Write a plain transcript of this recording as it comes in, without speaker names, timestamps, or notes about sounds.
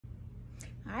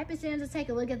All right, bassoons, let's take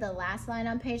a look at the last line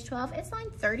on page 12. It's line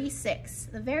 36,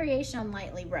 the variation on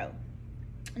lightly row.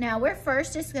 Now we're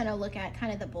first just gonna look at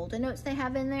kind of the bolded notes they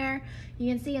have in there. You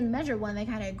can see in measure one, they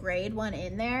kind of grade one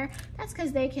in there. That's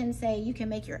because they can say you can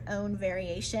make your own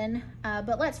variation.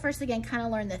 But let's first again kind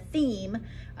of learn the theme,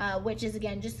 which is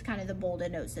again, just kind of the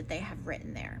bolded notes that they have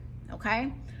written there,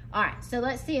 okay? All right, so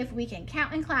let's see if we can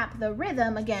count and clap the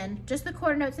rhythm, again, just the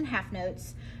quarter notes and half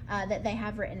notes that they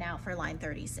have written out for line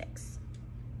 36.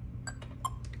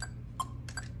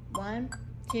 1,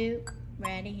 2,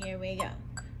 ready, here we go.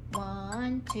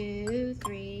 1, 2,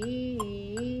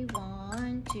 3,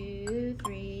 1, 2,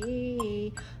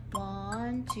 3,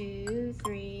 1, 2,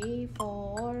 3,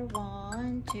 4,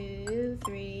 1, 2,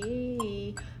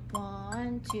 3,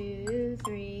 1, 2,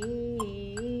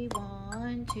 3,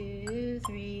 1, 2,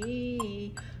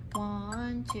 3,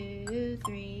 1, 2,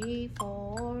 3,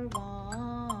 4, 1.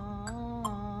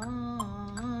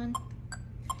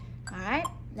 All right,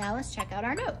 now let's check out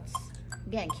our notes.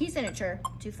 Again, key signature,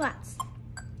 2 flats.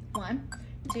 1,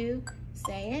 2,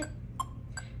 say it.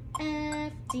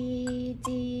 F, D,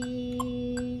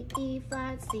 D, E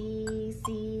flat, C,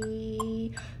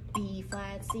 C, B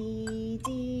flat, C,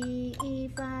 D, E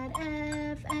flat,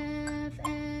 F, F,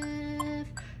 F,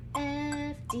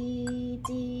 F, D,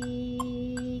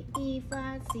 D, E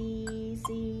flat, C,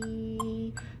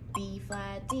 C, B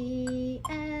flat, D,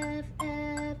 F,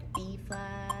 F, B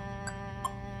flat.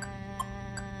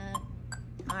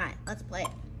 All right, let's play it.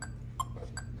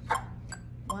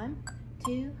 1,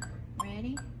 2,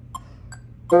 ready?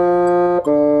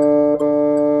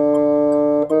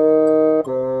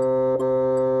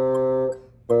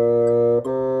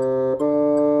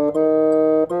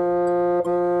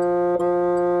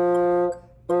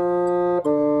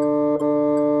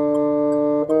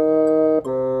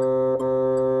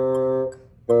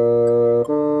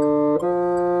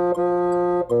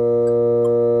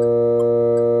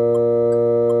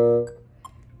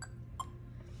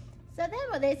 So then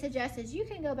what they suggest is you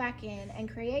can go back in and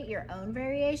create your own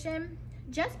variation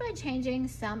just by changing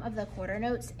some of the quarter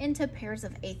notes into pairs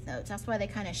of eighth notes. That's why they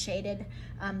kind of shaded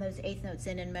those eighth notes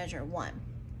in measure 1.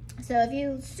 So if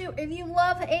you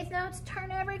love eighth notes,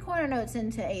 turn every quarter notes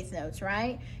into eighth notes,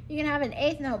 right? You can have an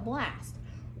eighth note blast.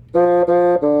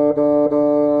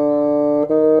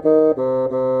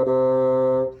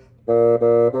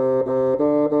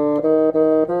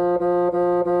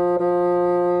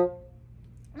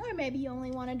 Maybe you only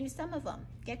want to do some of them.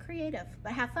 Get creative,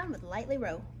 but have fun with lightly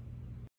row.